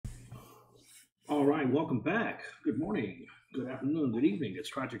All right, welcome back. Good morning, good afternoon, good evening. It's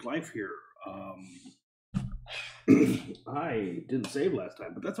Tragic Life here. I didn't save last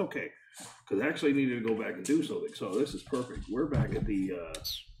time, but that's okay because I actually needed to go back and do something. So this is perfect. We're back at the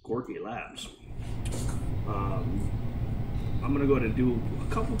Gorky Labs. Um, I'm gonna go ahead and do a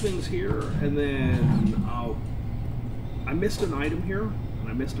couple things here, and then I missed an item here, and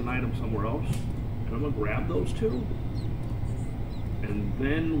I missed an item somewhere else, and I'm gonna grab those two. And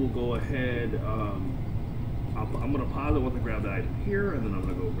then we'll go ahead, I'm going to pause it once I grab the item here, and then I'm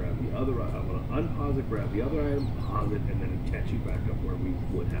going to go grab the other, I'm going to unpause it, grab the other item, pause it, and then catch you back up where we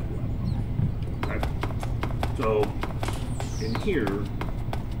would have left. Okay? So, in here,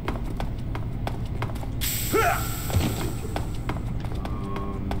 I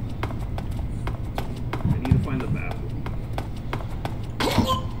need to find the bathroom.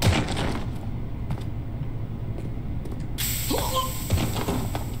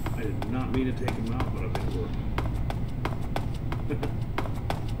 Not mean to take him out, but I've been working.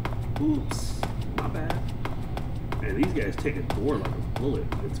 Oops, not bad. And these guys take a door like a bullet.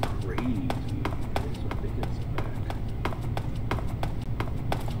 It's crazy. So I think it's back.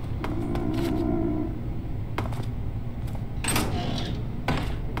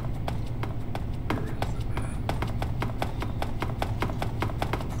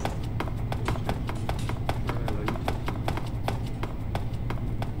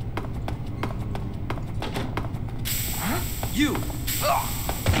 You! I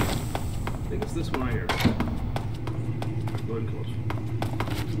think it's this one right here. Go ahead and close.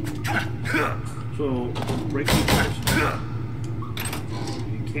 So, break these doors.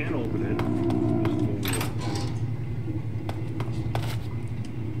 You can't open it.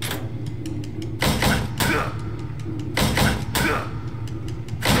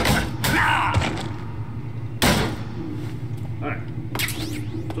 Alright.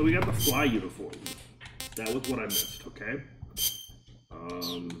 So we got the fly uniform. That was what I missed, okay?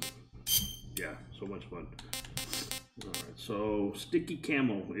 Yeah, so much fun. Alright, so sticky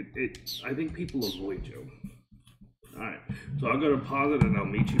camo. I think people avoid you. Alright, so I'm gonna pause it and I'll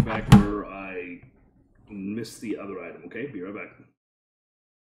meet you back where I missed the other item, okay? Be right back.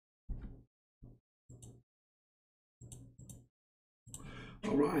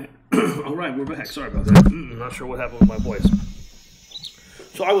 Alright, alright, we're back. Sorry about that. I'm not sure what happened with my voice.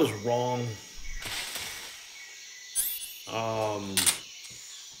 So I was wrong.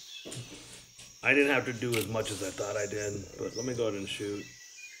 I didn't have to do as much as I thought I did, but let me go ahead and shoot.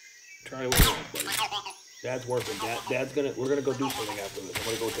 Try what you want, buddy. Dad's working. We're gonna go do something after this. I'm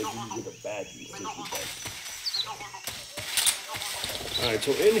gonna go take you to the bad. Alright,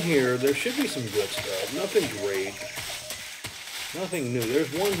 so in here, there should be some good stuff. Nothing great. Nothing new.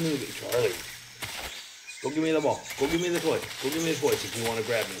 There's one new thing. Charlie. Go give me the ball. Go give me the toy. Go give me the toys if you want to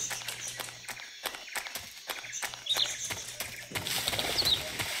grab me.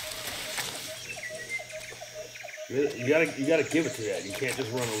 You gotta give it to that. You can't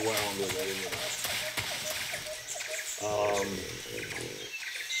just run around with it in your mouth.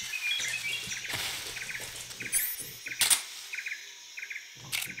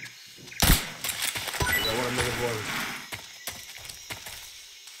 Is that what I'm looking for?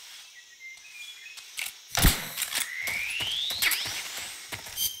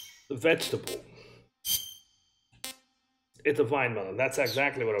 The vegetable. It's a vine melon. That's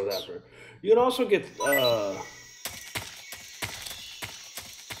exactly what I was after. You can also get let's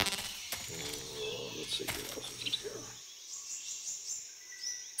see what else is in here.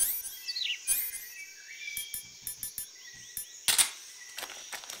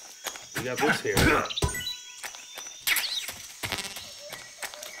 We got this here.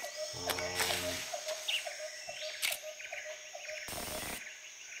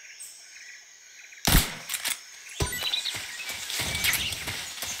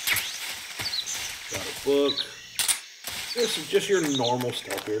 Got a book. This is just your normal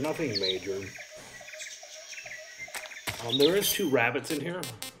stuff here, nothing major. There is 2 rabbits in here,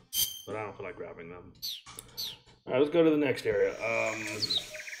 but I don't feel like grabbing them. All right, let's go to the next area. Let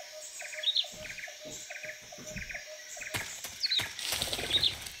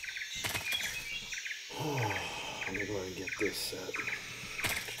me go ahead and get this set.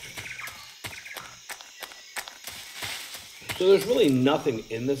 So there's really nothing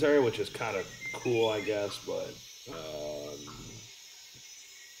in this area, which is kind of cool, I guess, but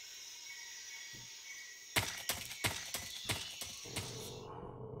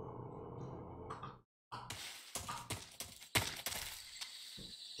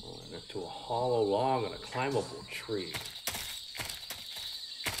next to a hollow log and a climbable tree.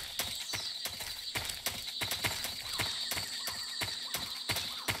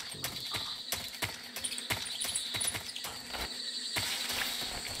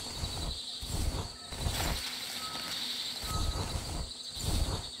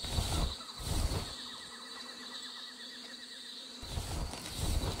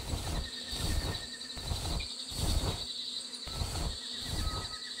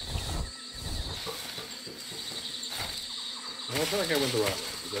 I feel like I went the wrong way,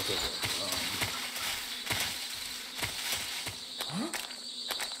 but that's okay. Huh?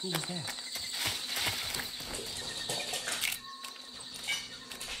 Who was that?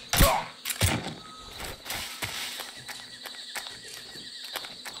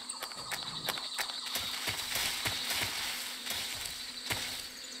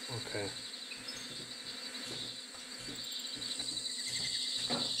 Okay.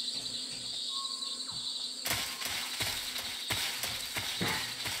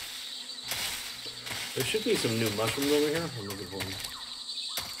 There should be some new mushrooms over here. I'm looking for them.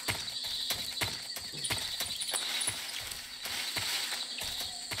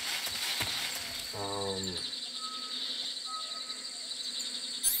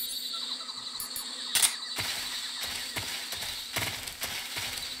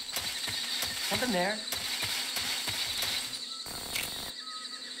 Something there.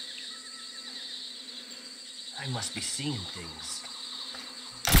 I must be seeing things.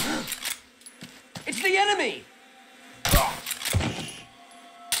 It's the enemy!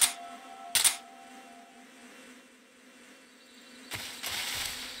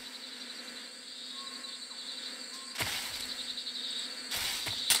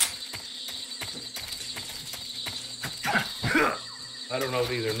 I don't know if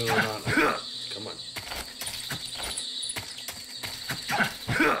these are new or not. Come on.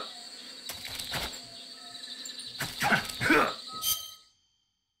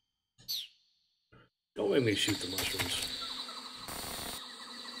 Don't make me shoot the mushrooms.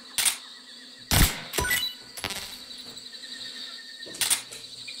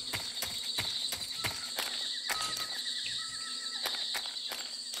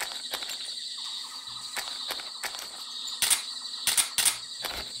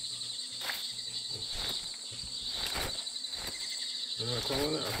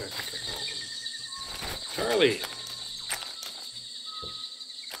 Okay. Charlie!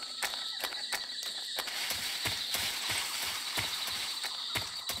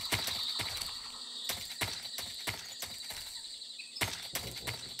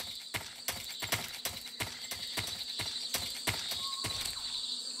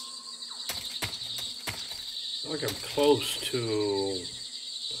 I feel like I'm close to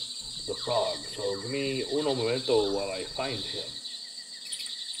the frog, so give me uno momento while I find him.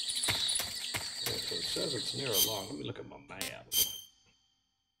 Okay, so it says it's near a log. Let me look at my map.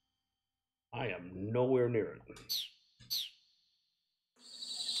 I am nowhere near it.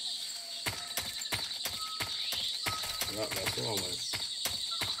 No, that's the wrong way.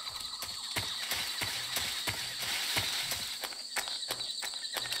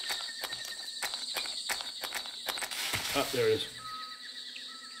 Oh, there it is.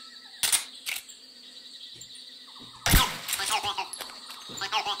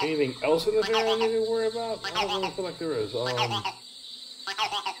 Anything else in this area I need to worry about? I don't really feel like there is. There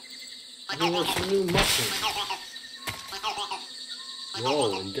were some new mushrooms.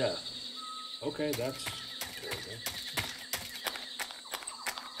 Whoa, and death. Okay, that's terrible.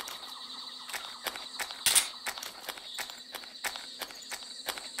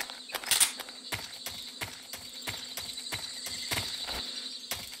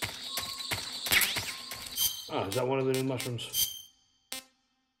 Oh, is that one of the new mushrooms?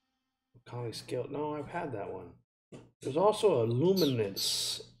 Collie scale. No, I've had that one. There's also a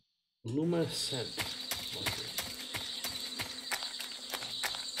luminescent mushroom.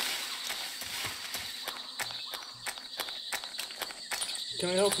 Can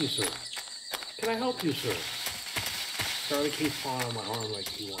I help you, sir? Can I help you, sir? Charlie keeps pawing on my arm like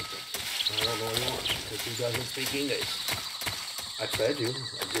he wants something. I don't know what he wants because he doesn't speak English. I fed you.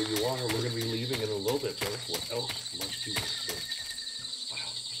 I gave you water. We're going to be leaving in a little bit, sir. What else must you want, sir? What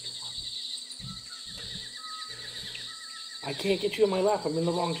else must you want? I can't get you in my lap. I'm in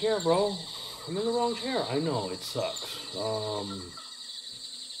the wrong chair, bro. I'm in the wrong chair. I know. It sucks.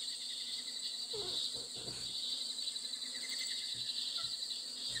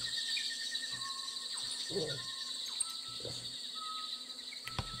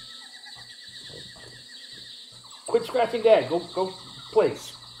 Quit scratching Dad. Go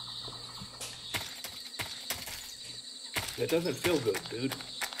place. That doesn't feel good, dude.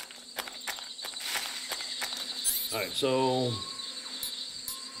 Alright, so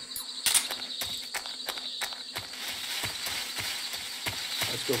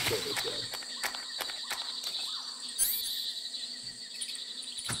let's go kill this guy.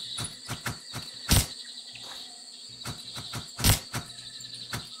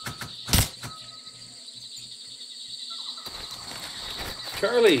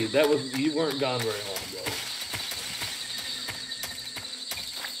 Charlie, you weren't gone very long ago.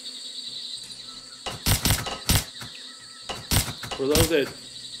 For those that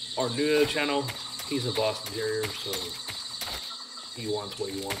are new to the channel, he's a Boston Terrier, so he wants what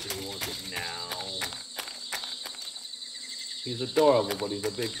he wants and he wants it now. He's adorable, but he's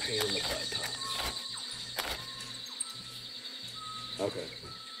a big pain in the butt at times. Okay.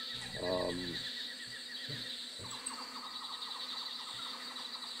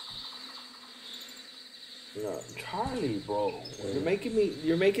 No, Charlie, bro, you're making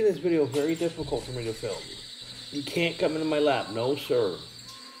this video very difficult for me to film. You can't come into my lap, no sir.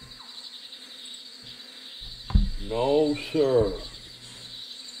 No sir.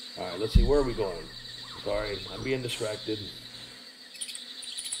 All right, let's see, where are we going? Sorry, I'm being distracted.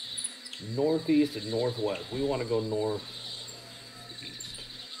 Northeast and northwest. We want to go northeast.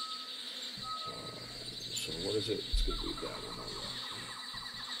 So what is it? It's gonna be that one.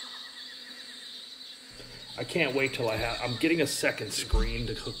 I can't wait till I'm getting a second screen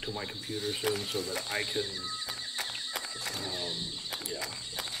to hook to my computer soon so that I can, yeah.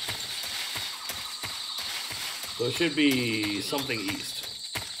 So it should be something east.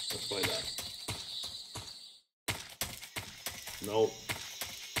 Let's play that. Nope.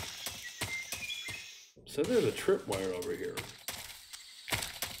 So there's a tripwire over here.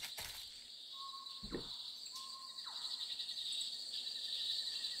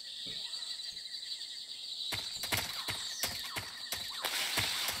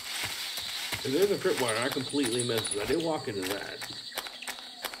 If there's a tripwire, I completely missed it. I didn't walk into that.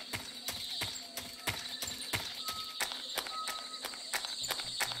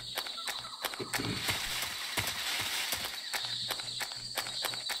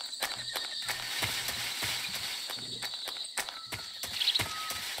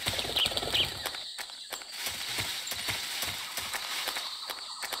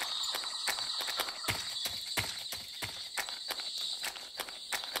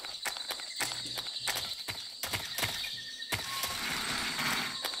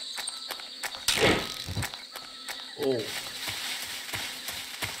 Oh.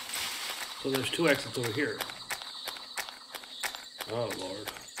 So there's two exits over here. Oh,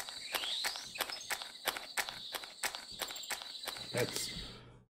 Lord. That's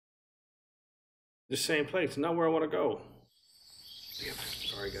the same place, not where I want to go. Damn it.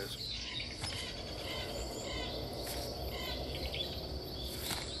 Sorry, guys.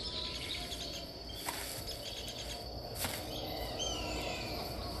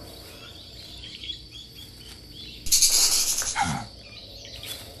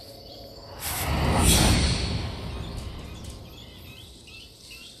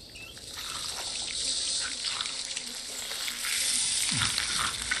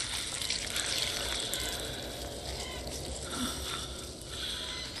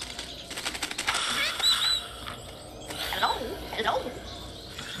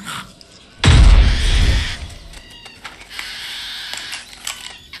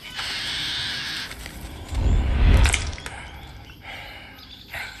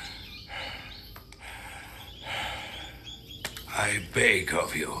 I beg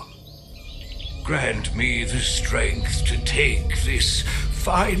of you, grant me the strength to take this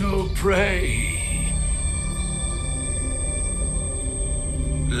final prey.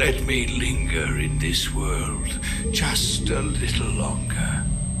 Let me linger in this world just a little longer.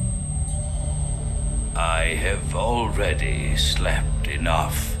 I have already slept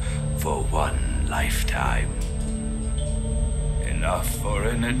enough for one lifetime. Enough for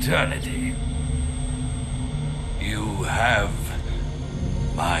an eternity. You have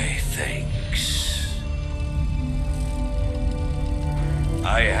my thanks.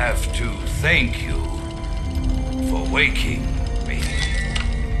 I have to thank you for waking me.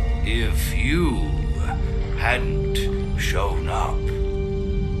 If you hadn't shown up,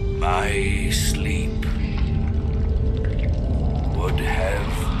 my sleep would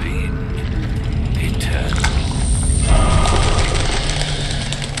have been eternal.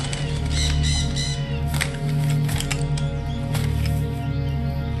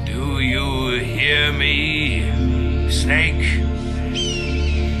 Do you hear me, Snake?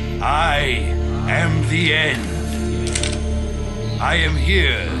 I am the end. I am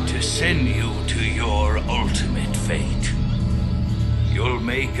here to send you to your ultimate fate. You'll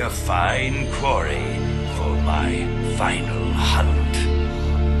make a fine quarry for my final hunt.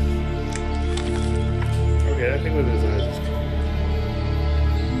 Okay, I think with his eyes.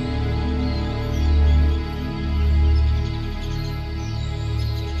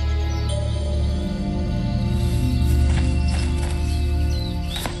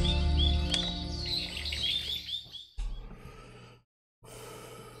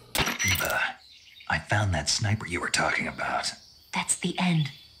 I found that sniper you were talking about. That's the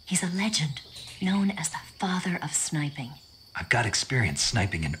end. He's a legend, known as the father of sniping. I've got experience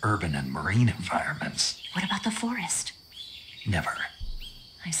sniping in urban and marine environments. What about the forest? Never.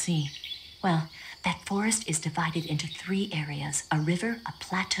 I see. Well, that forest is divided into 3 areas, a river, a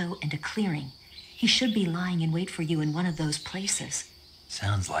plateau, and a clearing. He should be lying in wait for you in one of those places.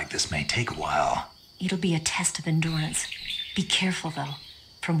 Sounds like this may take a while. It'll be a test of endurance. Be careful, though.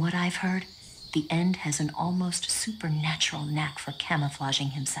 From what I've heard, the End has an almost supernatural knack for camouflaging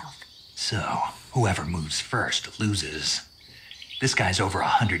himself. So, whoever moves first loses. This guy's over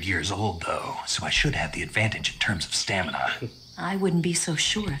 100 years old, though, so I should have the advantage in terms of stamina. I wouldn't be so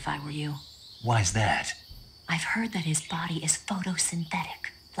sure if I were you. Why's that? I've heard that his body is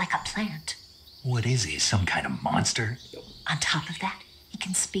photosynthetic, like a plant. What is he, some kind of monster? On top of that, he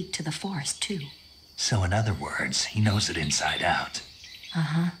can speak to the forest, too. So in other words, he knows it inside out.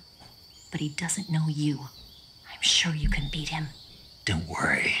 Uh-huh. But he doesn't know you. I'm sure you can beat him. Don't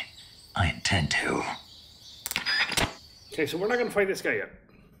worry. I intend to. Okay, so we're not going to fight this guy yet.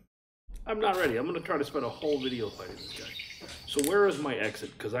 I'm not ready. I'm going to try to spend a whole video fighting this guy. So where is my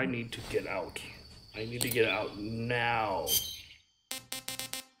exit? Because I need to get out. I need to get out now.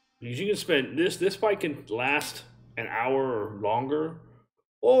 Because you can spend... This fight can last an hour or longer.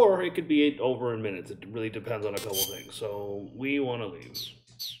 Or it could be over in minutes. It really depends on a couple things. So we want to leave.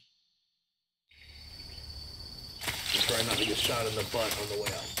 And try not to get shot in the butt on the way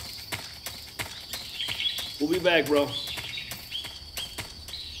out. We'll be back, bro.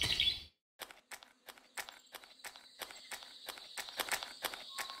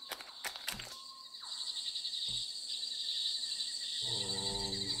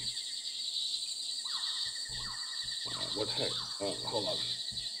 What the heck? Hold on.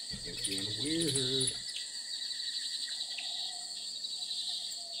 It's being weird.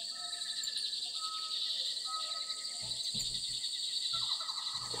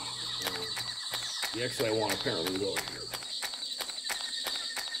 The exit I want apparently is over here.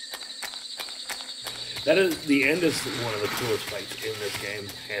 That is, the End is one of the coolest fights in this game,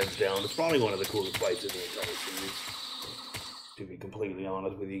 hands down. It's probably one of the coolest fights in the entire series, to be completely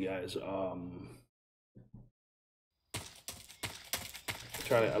honest with you guys.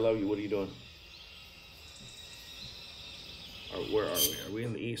 Charlie, I love you. What are you doing? Where are we? Are we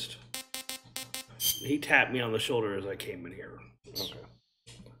in the east? He tapped me on the shoulder as I came in here. Okay.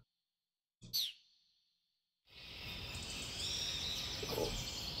 Cool.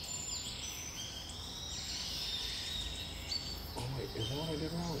 Oh wait, is that what I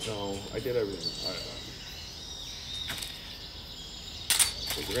did wrong? No, I did everything.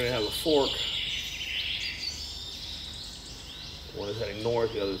 So we're gonna have a fork. One is heading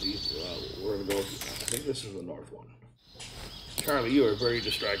north, the other is east. We're gonna go. I think this is the north one. Charlie, you are very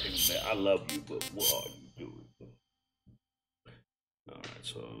distracting. I love you, but what are you doing? All right,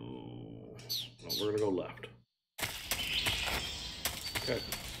 so no, we're gonna go left. Okay.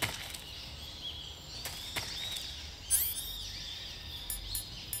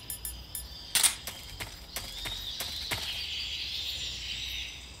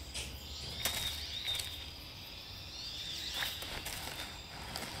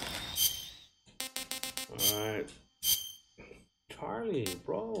 Alright. Charlie,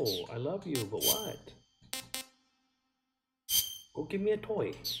 bro, I love you, but what? Go give me a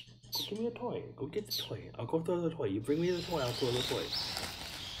toy. Go give me a toy. Go get the toy. I'll go throw the toy. You bring me the toy, I'll throw the toy.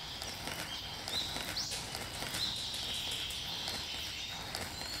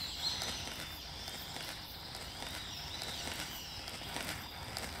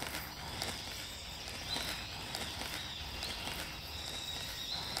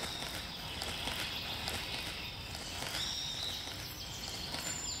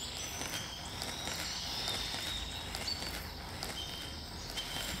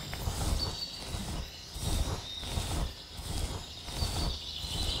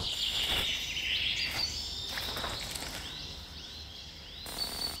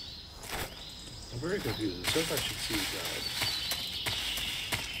 I'm very confused. It says I should see guide.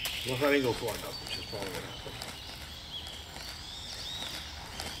 Well, if I didn't go far enough, which is probably what happened.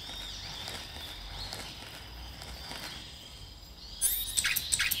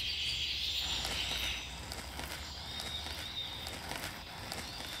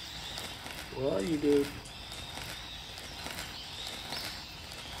 Where are you, dude?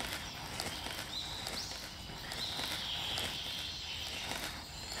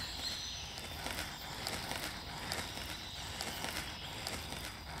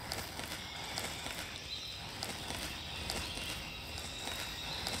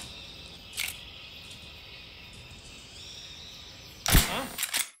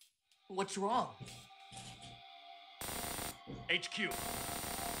 What's wrong? HQ.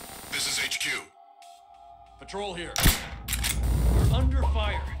 This is HQ. Patrol here. Under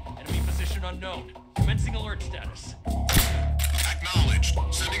fire. Enemy position unknown. Commencing alert status. Acknowledged.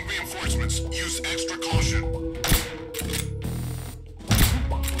 Sending reinforcements. Use extra caution.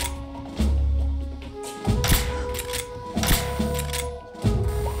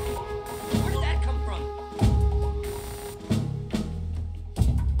 Where did that come from?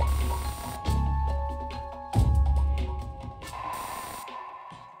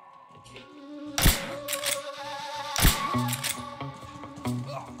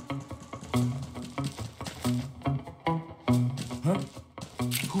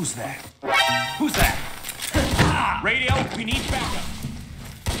 Who's that? Who's that? Radio, we need backup.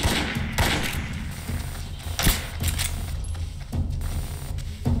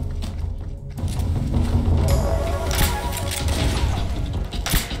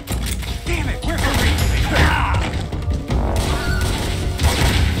 Damn it, where's the radio?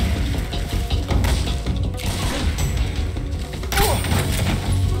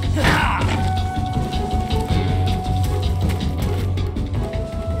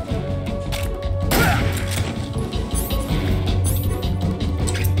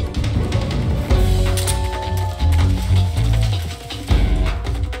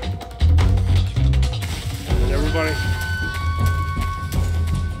 Everybody.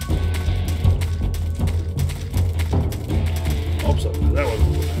 Hope so. That was.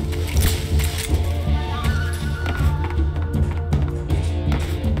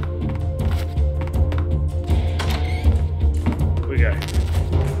 We got here.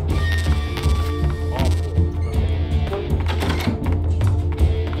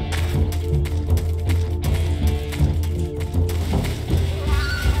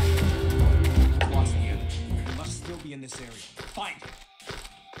 Lost the enemy. They must still be in this area. Find it.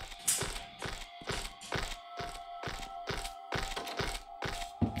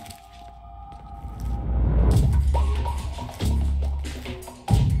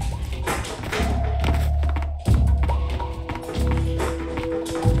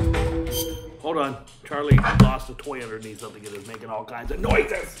 Hold on. Charlie lost a toy underneath something and is making all kinds of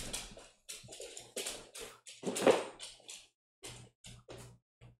noises.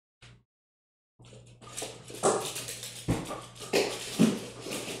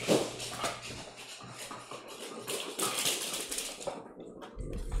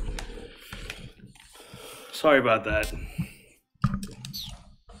 Sorry about that.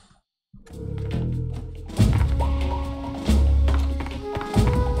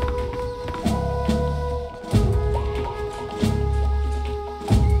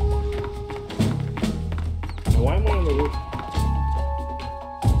 Why am I on the roof?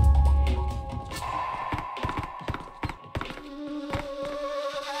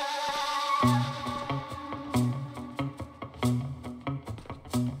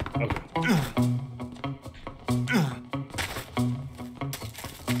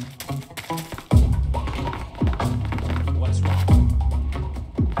 What's wrong?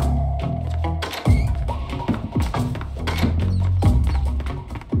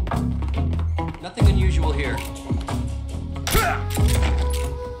 Nothing unusual here.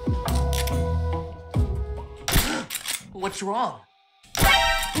 What's wrong?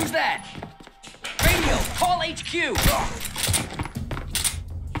 Who's that? Radio, call HQ.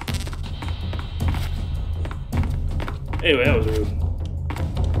 Anyway, that was rude.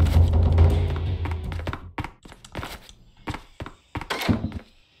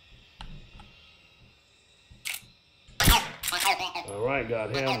 Alright,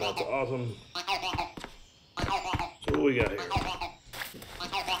 got him. That's awesome. So what we got here?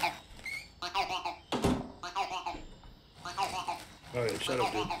 Alright, shut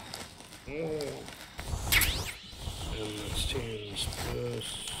up, dude. And let's change this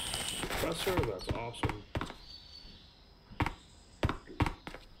suppressor. That's awesome.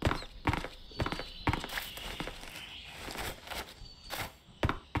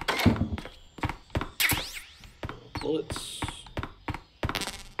 Bullets.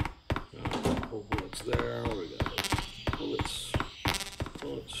 Couple bullets there. We got bullets.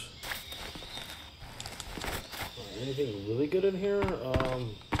 Bullets. Anything really good in here?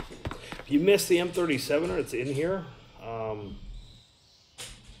 If you missed the M37er, it's in here.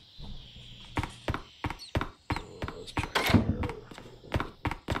 Let's check here.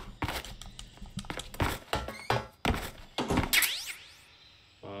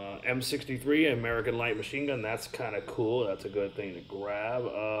 M63 American light machine gun. That's kind of cool. That's a good thing to grab.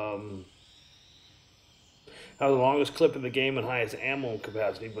 Has the longest clip in the game and highest ammo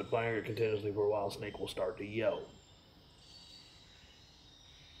capacity, but firing it continuously for a while, Snake will start to yell.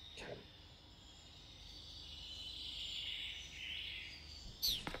 Okay.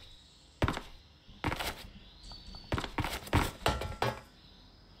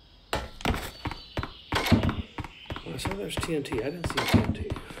 so there's TNT. I didn't see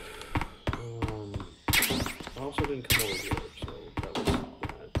TNT. I also didn't come over here, so that was that.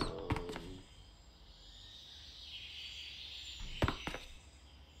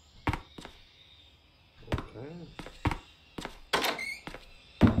 Okay.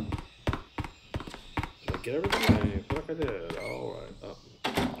 Did I get everything? I feel like I did. Alright. Oh,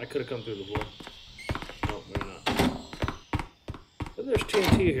 I could have come through the floor. No, maybe not. But there's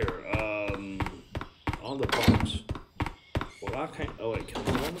TNT here. On the box. Well, I can't. Oh, wait, can I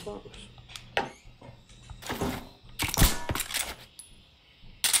go on the box?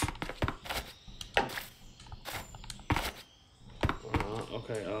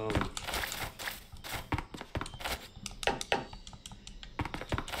 Okay, Alright.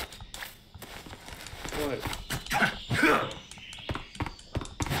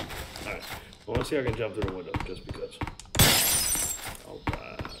 Well, let's see if I can jump through the window, just because.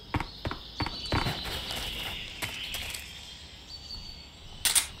 Alright.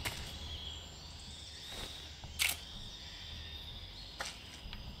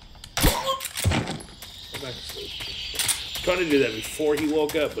 Go back to sleep. Tried to do that before he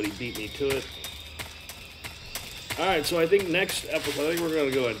woke up, but he beat me to it. Alright, so I think next episode, I think we're going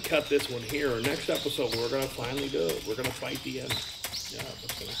to go ahead and cut this one here. Next episode, we're going to finally do it. We're going to fight the end. Yeah,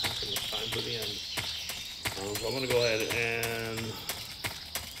 what's going to happen? It's time for the end. So I'm going to go ahead and...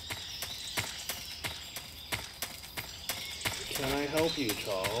 Can I help you,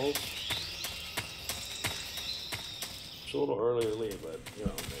 Charles? It's a little early to leave, but, you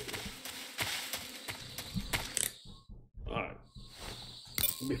know, maybe. Alright.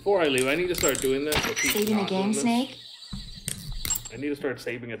 Before I leave, I need to start doing this. Saving again, Snake? I need to start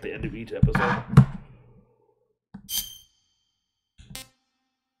saving at the end of each episode.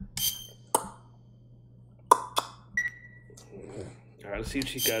 Alright, let's see what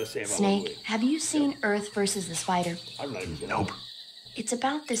she's got to say about Snake, have you seen Earth versus the Spider? I'm not even Nope. It's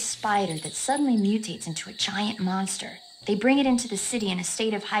about this spider that suddenly mutates into a giant monster. They bring it into the city in a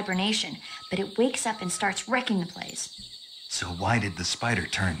state of hibernation, but it wakes up and starts wrecking the place. So why did the spider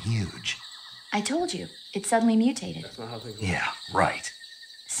turn huge? I told you, it suddenly mutated. That's not how things work. Yeah, right.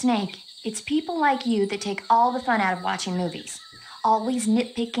 Snake, it's people like you that take all the fun out of watching movies. Always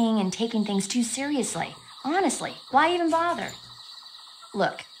nitpicking and taking things too seriously. Honestly, why even bother?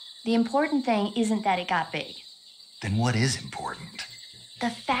 Look, the important thing isn't that it got big. Then what is important? The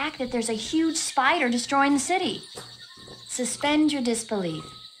fact that there's a huge spider destroying the city. Suspend your disbelief.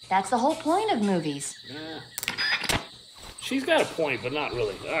 That's the whole point of movies. Yeah. She's got a point, but not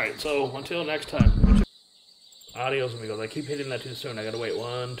really. Alright, so until next time. Adios, amigos. I keep hitting that too soon. I gotta wait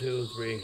 1, 2, 3.